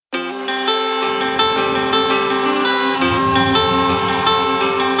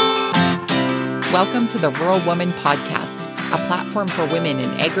Welcome to the Rural Woman Podcast, a platform for women in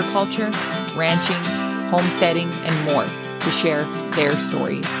agriculture, ranching, homesteading, and more to share their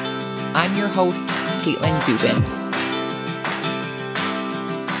stories. I'm your host, Katelyn Duban.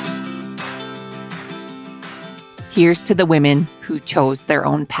 Here's to the women who chose their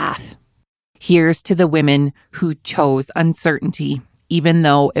own path. Here's to the women who chose uncertainty, even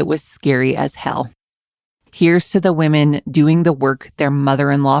though it was scary as hell. Here's to the women doing the work their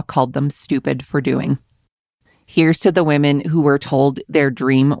mother-in-law called them stupid for doing. Here's to the women who were told their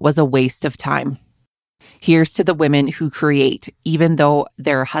dream was a waste of time. Here's to the women who create, even though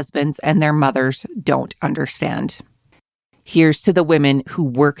their husbands and their mothers don't understand. Here's to the women who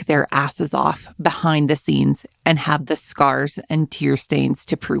work their asses off behind the scenes and have the scars and tear stains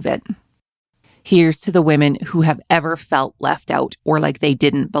to prove it. Here's to the women who have ever felt left out or like they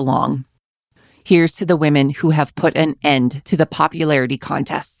didn't belong. Here's to the women who have put an end to the popularity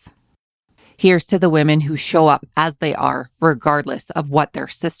contests. Here's to the women who show up as they are, regardless of what their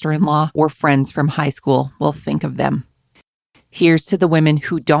sister-in-law or friends from high school will think of them. Here's to the women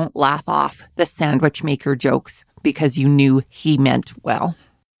who don't laugh off the sandwich maker jokes because you knew he meant well.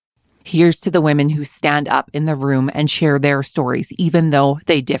 Here's to the women who stand up in the room and share their stories, even though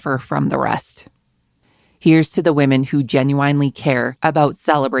they differ from the rest. Here's to the women who genuinely care about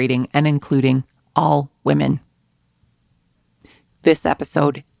celebrating and including all women. This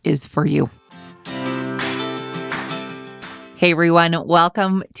episode is for you. Hey everyone,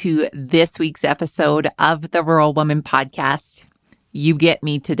 welcome to this week's episode of the Rural Woman Podcast. You get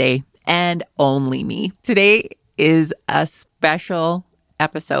me today, and only me. Today is a special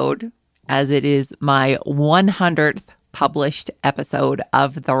episode as it is my 100th published episode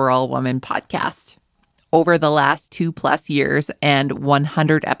of the Rural Woman Podcast. Over the last 2+ years and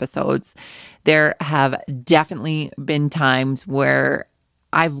 100 episodes, there have definitely been times where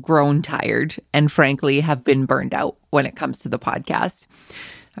I've grown tired and frankly have been burned out when it comes to the podcast.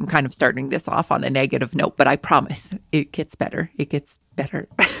 I'm kind of starting this off on a negative note, but I promise it gets better. It gets better.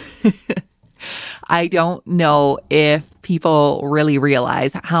 I don't know if people really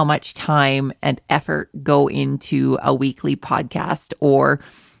realize how much time and effort go into a weekly podcast or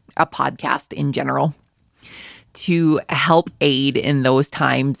a podcast in general. To help aid in those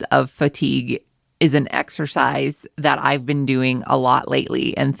times of fatigue is an exercise that I've been doing a lot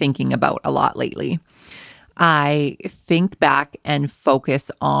lately and thinking about a lot lately. I think back and focus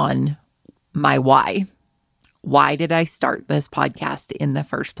on my why. Why did I start this podcast in the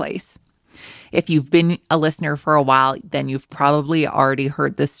first place? If you've been a listener for a while, then you've probably already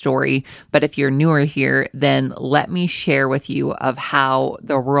heard this story. But if you're newer here, then let me share with you of how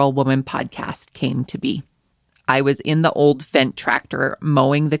the Rural Woman Podcast came to be. I was in the old Fendt tractor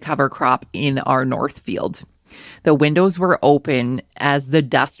mowing the cover crop in our north field. The windows were open as the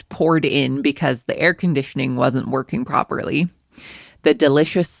dust poured in because the air conditioning wasn't working properly. The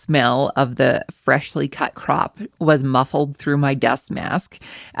delicious smell of the freshly cut crop was muffled through my dust mask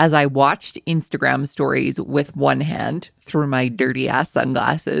as I watched Instagram stories with one hand through my dirty ass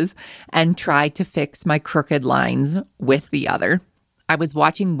sunglasses and tried to fix my crooked lines with the other. I was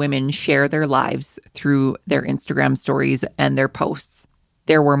watching women share their lives through their Instagram stories and their posts.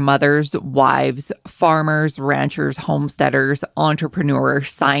 There were mothers, wives, farmers, ranchers, homesteaders,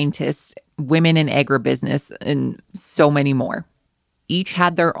 entrepreneurs, scientists, women in agribusiness, and so many more. Each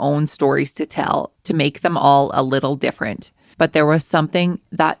had their own stories to tell to make them all a little different, but there was something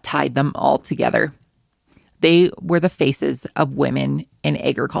that tied them all together. They were the faces of women in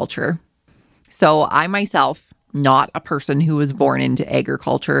agriculture. So I myself, not a person who was born into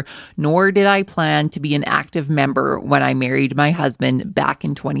agriculture, nor did I plan to be an active member when I married my husband back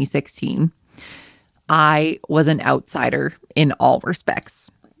in 2016. I was an outsider in all respects.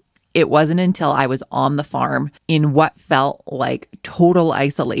 It wasn't until I was on the farm in what felt like total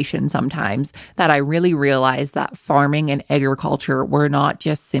isolation sometimes that I really realized that farming and agriculture were not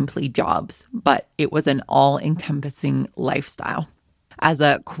just simply jobs, but it was an all-encompassing lifestyle. As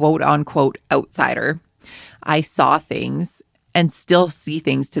a quote-unquote outsider, I saw things and still see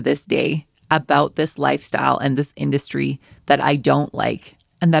things to this day about this lifestyle and this industry that I don't like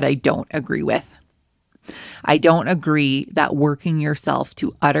and that I don't agree with. I don't agree that working yourself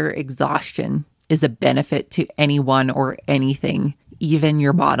to utter exhaustion is a benefit to anyone or anything, even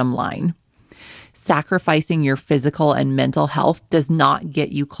your bottom line. Sacrificing your physical and mental health does not get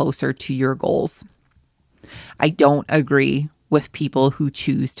you closer to your goals. I don't agree with people who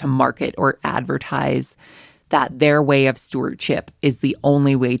choose to market or advertise that their way of stewardship is the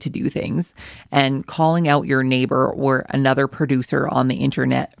only way to do things, and calling out your neighbor or another producer on the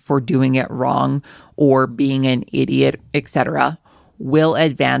internet for doing it wrong or being an idiot, etc., will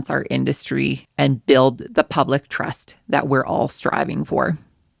advance our industry and build the public trust that we're all striving for.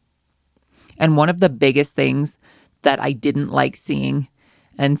 And one of the biggest things that I didn't like seeing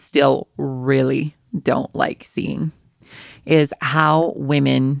and still really don't like seeing is how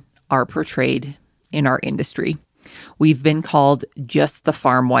women are portrayed in our industry. We've been called just the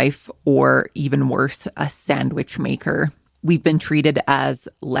farm wife, or even worse, a sandwich maker. We've been treated as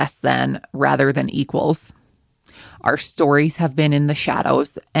less than rather than equals. Our stories have been in the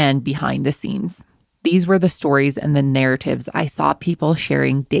shadows and behind the scenes. These were the stories and the narratives I saw people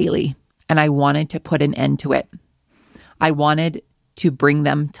sharing daily, and I wanted to put an end to it. I wanted to bring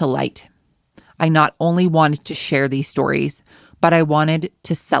them to light. I not only wanted to share these stories, but I wanted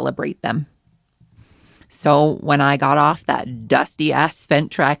to celebrate them. So when I got off that dusty-ass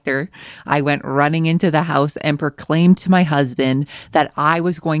Fendt tractor, I went running into the house and proclaimed to my husband that I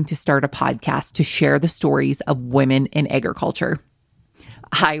was going to start a podcast to share the stories of women in agriculture.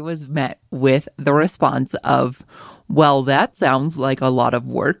 I was met with the response of, "Well, that sounds like a lot of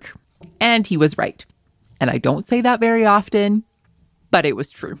work." And he was right. And I don't say that very often, but it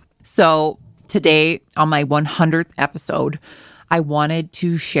was true. So today, on my 100th episode, I wanted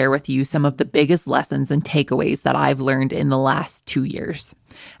to share with you some of the biggest lessons and takeaways that I've learned in the last 2 years,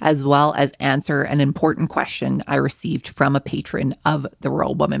 as well as answer an important question I received from a patron of the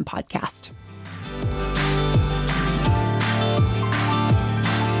Rural Woman podcast.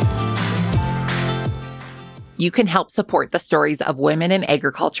 You can help support the stories of women in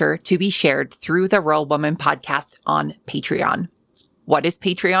agriculture to be shared through the Rural Woman podcast on Patreon. What is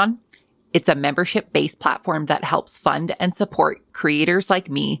Patreon? It's a membership-based platform that helps fund and support creators like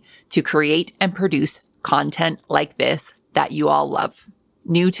me to create and produce content like this that you all love.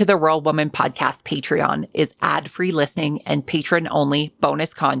 New to the Rural Woman podcast Patreon is ad-free listening and patron-only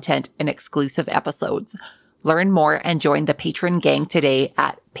bonus content and exclusive episodes. Learn more and join the patron gang today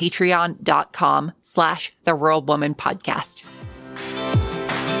at patreon.com/The Rural Woman Podcast.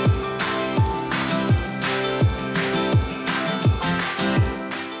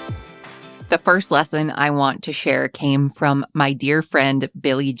 The first lesson I want to share came from my dear friend,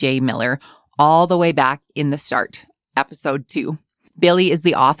 Billy J. Miller, all the way back in the start, episode 2. Billy is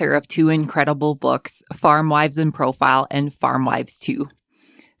the author of 2 incredible books, Farm Wives in Profile and Farm Wives 2.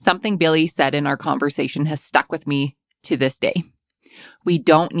 Something Billy said in our conversation has stuck with me to this day. We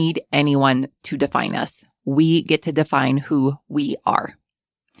don't need anyone to define us. We get to define who we are.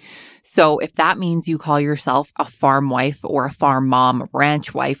 So if that means you call yourself a farm wife or a farm mom,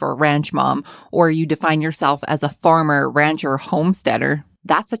 ranch wife or ranch mom, or you define yourself as a farmer, rancher, homesteader,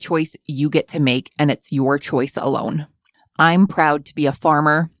 that's a choice you get to make, and it's your choice alone. I'm proud to be a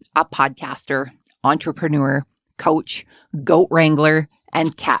farmer, a podcaster, entrepreneur, coach, goat wrangler,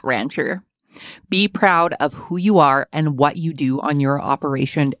 and cat rancher. Be proud of who you are and what you do on your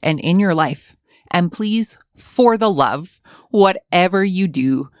operation and in your life. And please, for the love, whatever you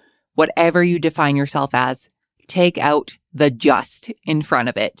do, whatever you define yourself as, take out the just in front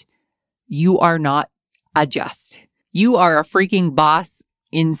of it. You are not a just. You are a freaking boss.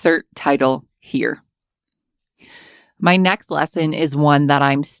 Insert title here. My next lesson is one that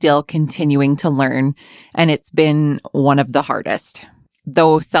I'm still continuing to learn, and it's been one of the hardest.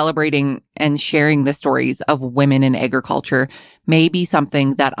 Though celebrating and sharing the stories of women in agriculture may be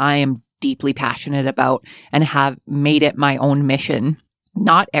something that I am deeply passionate about and have made it my own mission,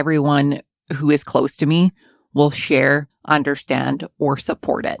 not everyone who is close to me will share, understand, or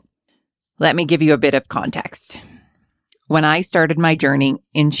support it. Let me give you a bit of context. When I started my journey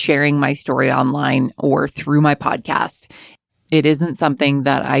in sharing my story online or through my podcast, it isn't something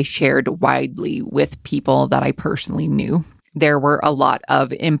that I shared widely with people that I personally knew. There were a lot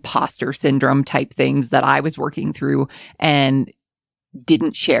of imposter syndrome type things that I was working through and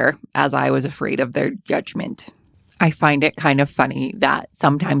didn't share as I was afraid of their judgment. I find it kind of funny that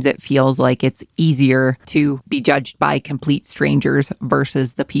sometimes it feels like it's easier to be judged by complete strangers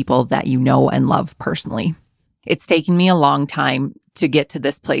versus the people that you know and love personally. It's taken me a long time to get to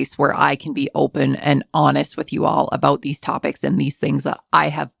this place where I can be open and honest with you all about these topics and these things that I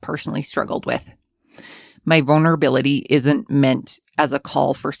have personally struggled with. My vulnerability isn't meant as a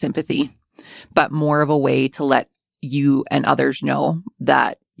call for sympathy, but more of a way to let you and others know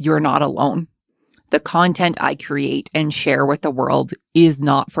that you're not alone. The content I create and share with the world is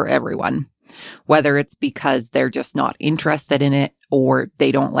not for everyone, whether it's because they're just not interested in it or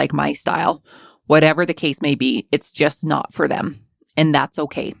they don't like my style. Whatever the case may be, it's just not for them, and that's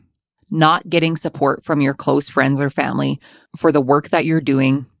okay. Not getting support from your close friends or family for the work that you're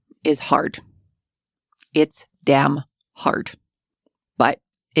doing is hard. It's damn hard, but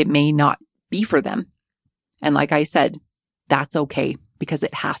it may not be for them. And like I said, that's okay, because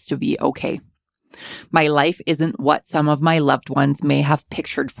it has to be okay. My life isn't what some of my loved ones may have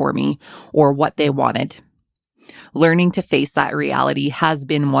pictured for me or what they wanted. Learning to face that reality has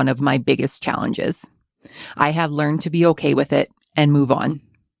been one of my biggest challenges. I have learned to be okay with it and move on.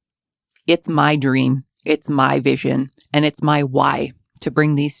 It's my dream, it's my vision, and it's my why to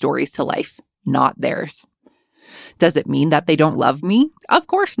bring these stories to life, not theirs. Does it mean that they don't love me? Of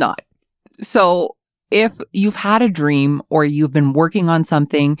course not. So if you've had a dream or you've been working on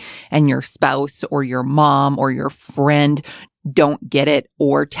something and your spouse or your mom or your friend don't get it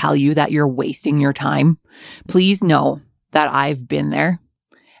or tell you that you're wasting your time, please know that I've been there,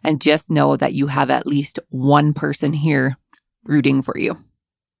 and just know that you have at least one person here rooting for you.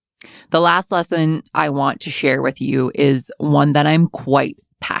 The last lesson I want to share with you is one that I'm quite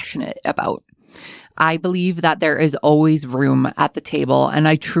passionate about. I believe that there is always room at the table, and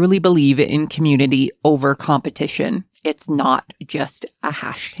I truly believe in community over competition. It's not just a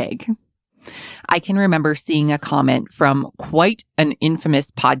hashtag. I can remember seeing a comment from quite an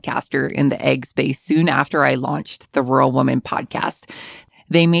infamous podcaster in the egg space soon after I launched the Rural Woman podcast.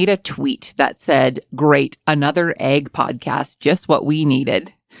 They made a tweet that said, "Great, another egg podcast, just what we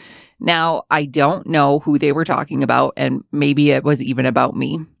needed." Now, I don't know who they were talking about, and maybe it was even about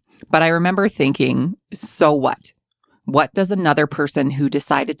me. But I remember thinking, so what? What does another person who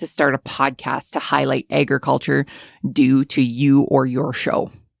decided to start a podcast to highlight agriculture do to you or your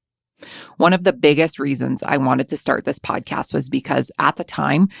show? One of the biggest reasons I wanted to start this podcast was because at the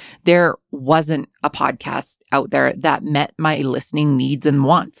time, there wasn't a podcast out there that met my listening needs and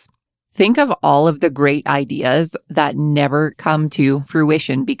wants. Think of all of the great ideas that never come to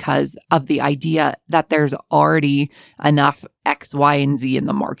fruition because of the idea that there's already enough X, Y, and Z in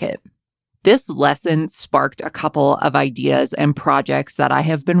the market. This lesson sparked a couple of ideas and projects that I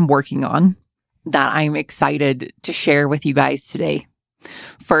have been working on that I'm excited to share with you guys today.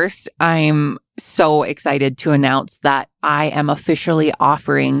 First, I'm so excited to announce that I am officially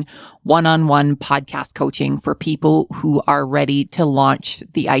offering one-on-one podcast coaching for people who are ready to launch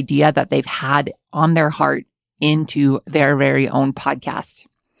the idea that they've had on their heart into their very own podcast.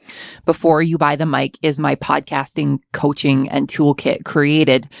 Before You Buy the Mic is my podcasting coaching and toolkit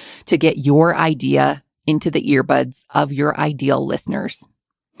created to get your idea into the earbuds of your ideal listeners.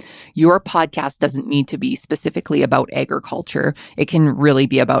 Your podcast doesn't need to be specifically about agriculture. It can really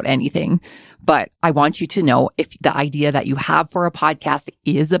be about anything. But I want you to know, if the idea that you have for a podcast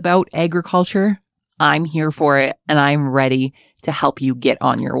is about agriculture, I'm here for it and I'm ready to help you get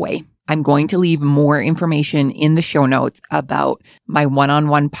on your way. I'm going to leave more information in the show notes about my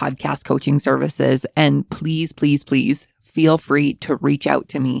one-on-one podcast coaching services. And please, please, please feel free to reach out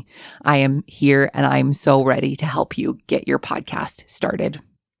to me. I am here and I'm so ready to help you get your podcast started.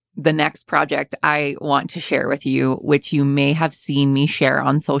 The next project I want to share with you, which you may have seen me share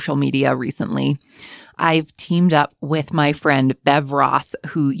on social media recently, I've teamed up with my friend Bev Ross,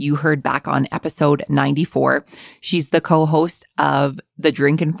 who you heard back on episode 94. She's the co-host of the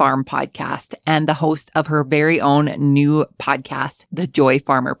Drink and Farm podcast and the host of her very own new podcast, the Joy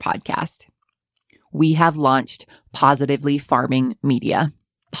Farmer podcast. We have launched Positively Farming Media.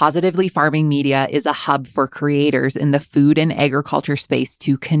 Positively Farming Media is a hub for creators in the food and agriculture space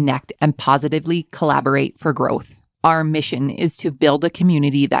to connect and positively collaborate for growth. Our mission is to build a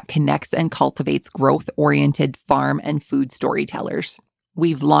community that connects and cultivates growth-oriented farm and food storytellers.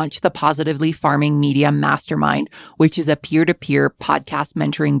 We've launched the Positively Farming Media Mastermind, which is a peer-to-peer podcast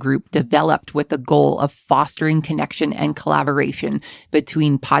mentoring group developed with the goal of fostering connection and collaboration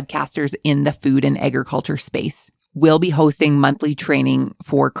between podcasters in the food and agriculture space. We'll be hosting monthly training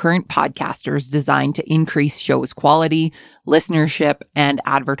for current podcasters designed to increase shows' quality, listenership, and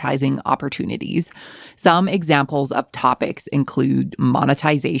advertising opportunities. Some examples of topics include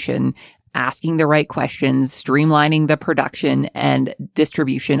monetization, asking the right questions, streamlining the production and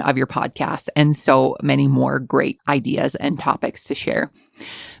distribution of your podcast, and so many more great ideas and topics to share.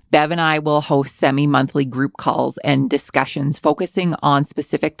 Bev and I will host semi-monthly group calls and discussions focusing on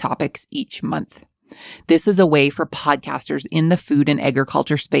specific topics each month. This is a way for podcasters in the food and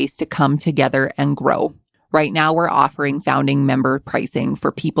agriculture space to come together and grow. Right now, we're offering founding member pricing for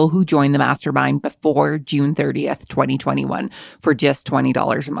people who join the mastermind before June 30th, 2021 for just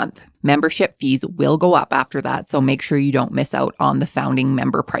 $20 a month. Membership fees will go up after that, so make sure you don't miss out on the founding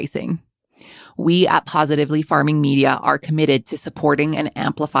member pricing. We at Positively Farming Media are committed to supporting and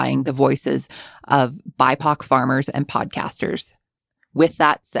amplifying the voices of BIPOC farmers and podcasters. With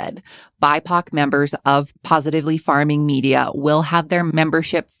that said, BIPOC members of Positively Farming Media will have their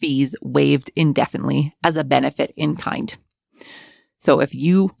membership fees waived indefinitely as a benefit in kind. So if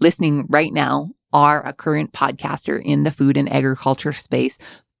you listening right now are a current podcaster in the food and agriculture space,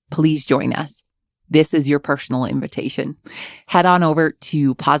 please join us. This is your personal invitation. Head on over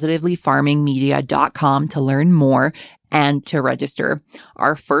to positivelyfarmingmedia.com to learn more and to register.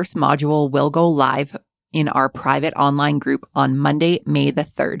 Our first module will go live in our private online group on Monday, May the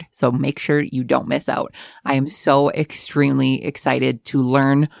 3rd. So make sure you don't miss out. I am so extremely excited to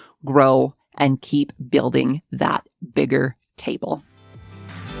learn, grow, and keep building that bigger table.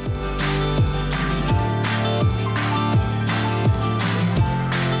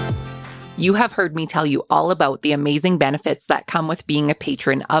 You have heard me tell you all about the amazing benefits that come with being a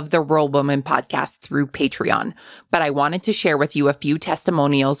patron of the Rural Woman podcast through Patreon, but I wanted to share with you a few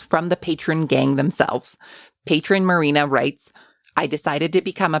testimonials from the patron gang themselves. Patron Marina writes, I decided to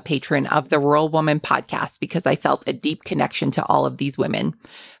become a patron of the Rural Woman podcast because I felt a deep connection to all of these women.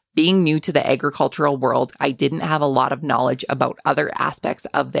 Being new to the agricultural world, I didn't have a lot of knowledge about other aspects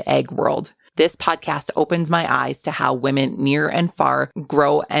of the ag world. This podcast opens my eyes to how women near and far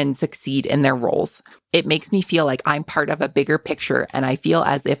grow and succeed in their roles. It makes me feel like I'm part of a bigger picture, and I feel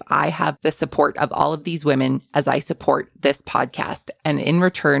as if I have the support of all of these women as I support this podcast, and in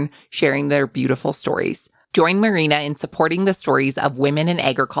return, sharing their beautiful stories. Join Marina in supporting the stories of women in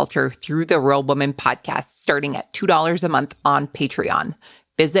agriculture through the Rural Woman podcast, starting at $2 a month on Patreon.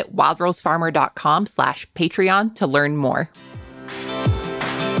 Visit wildrosefarmer.com/Patreon to learn more.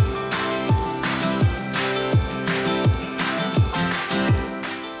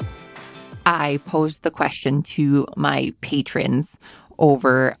 I posed the question to my patrons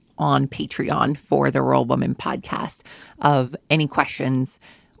over on Patreon for the Rural Woman podcast of any questions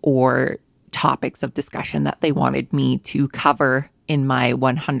or topics of discussion that they wanted me to cover in my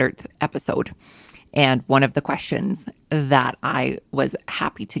 100th episode. And one of the questions that I was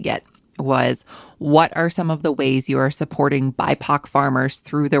happy to get was, what are some of the ways you are supporting BIPOC farmers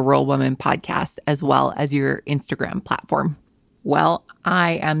through the Rural Woman podcast as well as your Instagram platform? Well,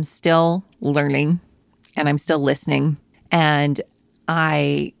 I am still learning and I'm still listening. And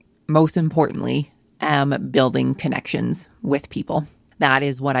I, most importantly, am building connections with people. That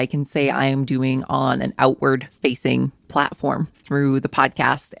is what I can say I am doing on an outward facing platform through the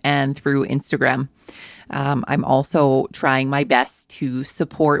podcast and through Instagram. I'm also trying my best to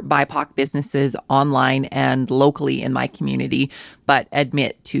support BIPOC businesses online and locally in my community, but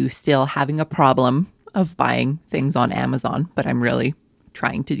admit to still having a problem of buying things on Amazon, but I'm really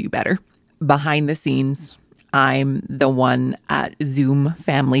trying to do better. Behind the scenes, I'm the one at Zoom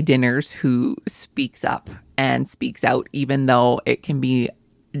family dinners who speaks up and speaks out, even though it can be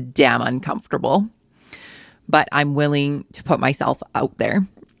damn uncomfortable. But I'm willing to put myself out there,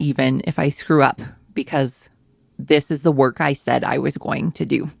 even if I screw up, because this is the work I said I was going to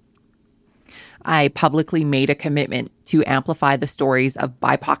do. I publicly made a commitment to amplify the stories of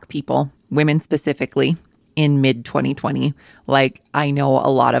BIPOC people, women specifically, in mid-2020, like I know a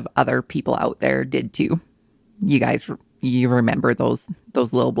lot of other people out there did too. You remember those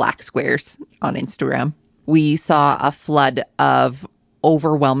little black squares on Instagram. We saw a flood of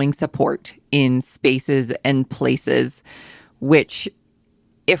overwhelming support in spaces and places, which,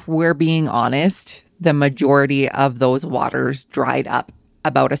 if we're being honest, the majority of those waters dried up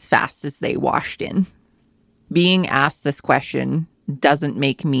about as fast as they washed in. Being asked this question doesn't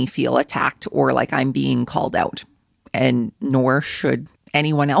make me feel attacked or like I'm being called out, and nor should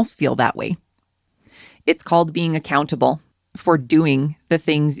anyone else feel that way. It's called being accountable for doing the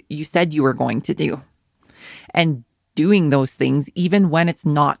things you said you were going to do, and doing those things even when it's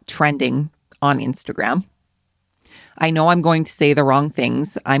not trending on Instagram. I know I'm going to say the wrong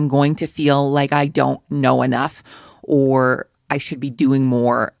things. I'm going to feel like I don't know enough or I should be doing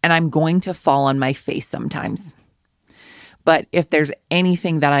more, and I'm going to fall on my face sometimes. But if there's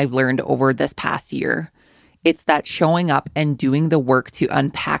anything that I've learned over this past year, it's that showing up and doing the work to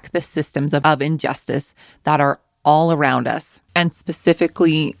unpack the systems of injustice that are all around us, and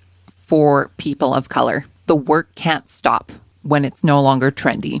specifically for people of color. The work can't stop when it's no longer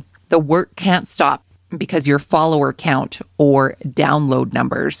trendy. The work can't stop because your follower count or download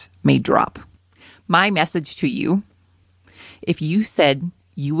numbers may drop. My message to you, if you said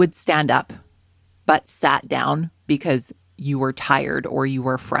you would stand up but sat down because you were tired or you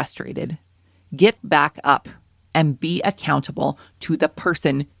were frustrated, get back up and be accountable to the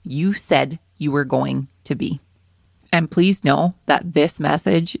person you said you were going to be. And please know that this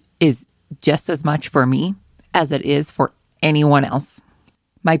message is just as much for me as it is for anyone else.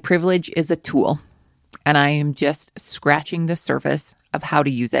 My privilege is a tool, and I am just scratching the surface of how to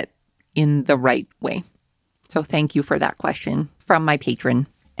use it in the right way. So thank you for that question from my patron.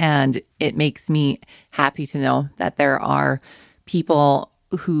 And it makes me happy to know that there are people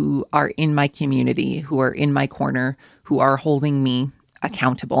who are in my community, who are in my corner, who are holding me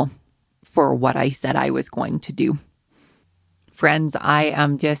accountable for what I said I was going to do. Friends, I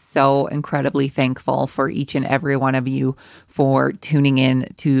am just so incredibly thankful for each and every one of you for tuning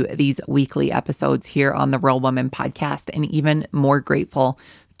in to these weekly episodes here on the Real Woman podcast, and even more grateful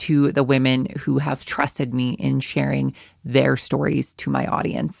to the women who have trusted me in sharing their stories to my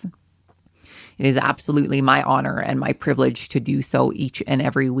audience. It is absolutely my honor and my privilege to do so each and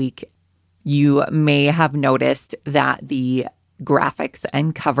every week. You may have noticed that the graphics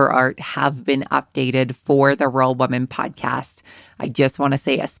and cover art have been updated for the Real Woman podcast. I just want to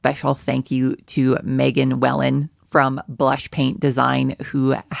say a special thank you to Megan Wellen from Blush Paint Design,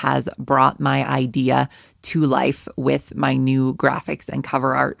 who has brought my idea to life with my new graphics and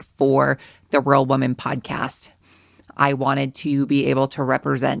cover art for the Real Woman podcast. I wanted to be able to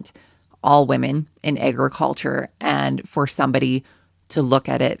represent all women in agriculture, and for somebody to look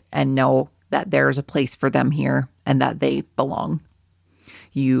at it and know that there's a place for them here and that they belong.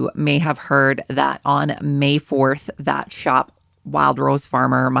 You may have heard that on May 4th, that shop, Wild Rose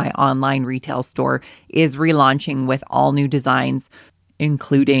Farmer, my online retail store, is relaunching with all new designs,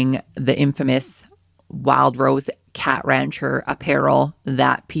 including the infamous Wild Rose Cat Rancher apparel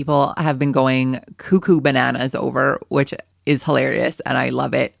that people have been going cuckoo bananas over, which is hilarious, and I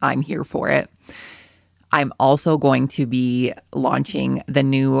love it. I'm here for it. I'm also going to be launching the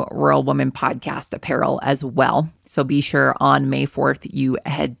new Real Woman podcast apparel as well. So be sure on May 4th, you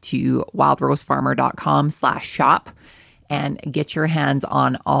head to wildrosefarmer.com/shop and get your hands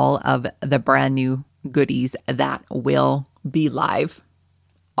on all of the brand new goodies that will be live.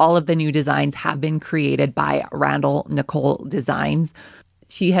 All of the new designs have been created by Randall Nicole Designs.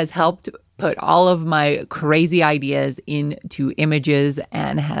 She has helped put all of my crazy ideas into images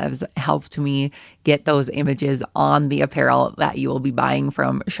and has helped me get those images on the apparel that you will be buying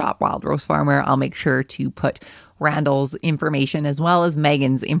from Shop Wild Rose Farmer. I'll make sure to put Randall's information as well as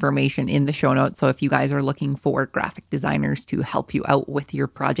Megan's information in the show notes. So if you guys are looking for graphic designers to help you out with your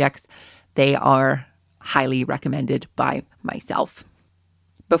projects, they are highly recommended by myself.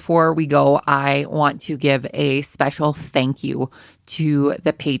 Before we go, I want to give a special thank you to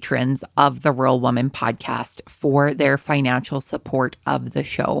the patrons of the Real Woman podcast for their financial support of the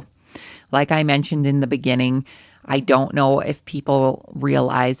show. Like I mentioned in the beginning, I don't know if people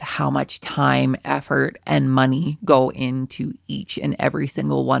realize how much time, effort, and money go into each and every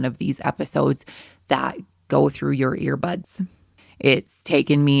single one of these episodes that go through your earbuds. It's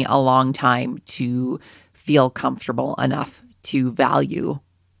taken me a long time to feel comfortable enough to value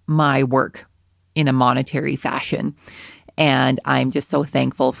my work in a monetary fashion. And I'm just so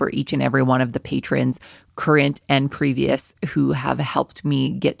thankful for each and every one of the patrons, current and previous, who have helped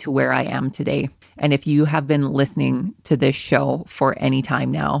me get to where I am today. And if you have been listening to this show for any time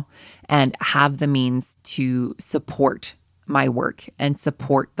now and have the means to support my work and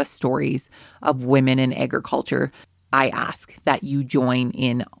support the stories of women in agriculture, I ask that you join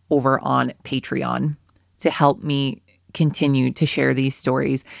in over on Patreon to help me continue to share these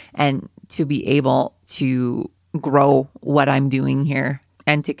stories and to be able to grow what I'm doing here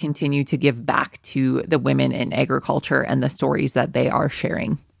and to continue to give back to the women in agriculture and the stories that they are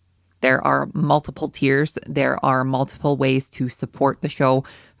sharing. There are multiple tiers. There are multiple ways to support the show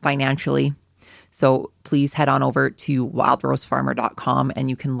financially. So please head on over to wildrosefarmer.com and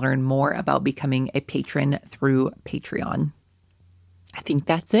you can learn more about becoming a patron through Patreon. I think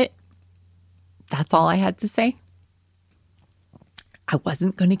that's it. That's all I had to say. I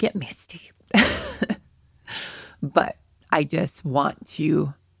wasn't going to get misty, but I just want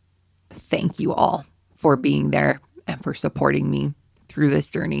to thank you all for being there and for supporting me through this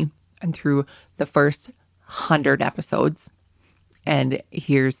journey and through the first 100 episodes. And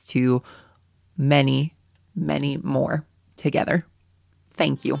here's to many, many more together.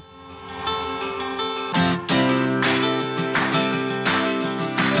 Thank you.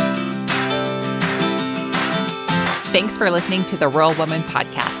 Thanks for listening to the Real Woman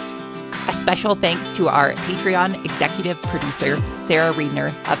podcast. A special thanks to our Patreon executive producer, Sarah Riedner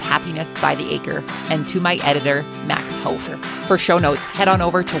of Happiness by the Acre, and to my editor, Max Hofer. For show notes, head on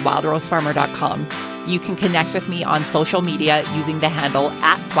over to wildrosefarmer.com. You can connect with me on social media using the handle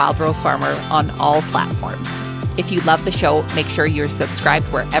 @WildRoseFarmer on all platforms. If you love the show, make sure you're subscribed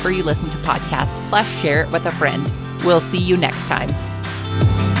wherever you listen to podcasts, plus share it with a friend. We'll see you next time.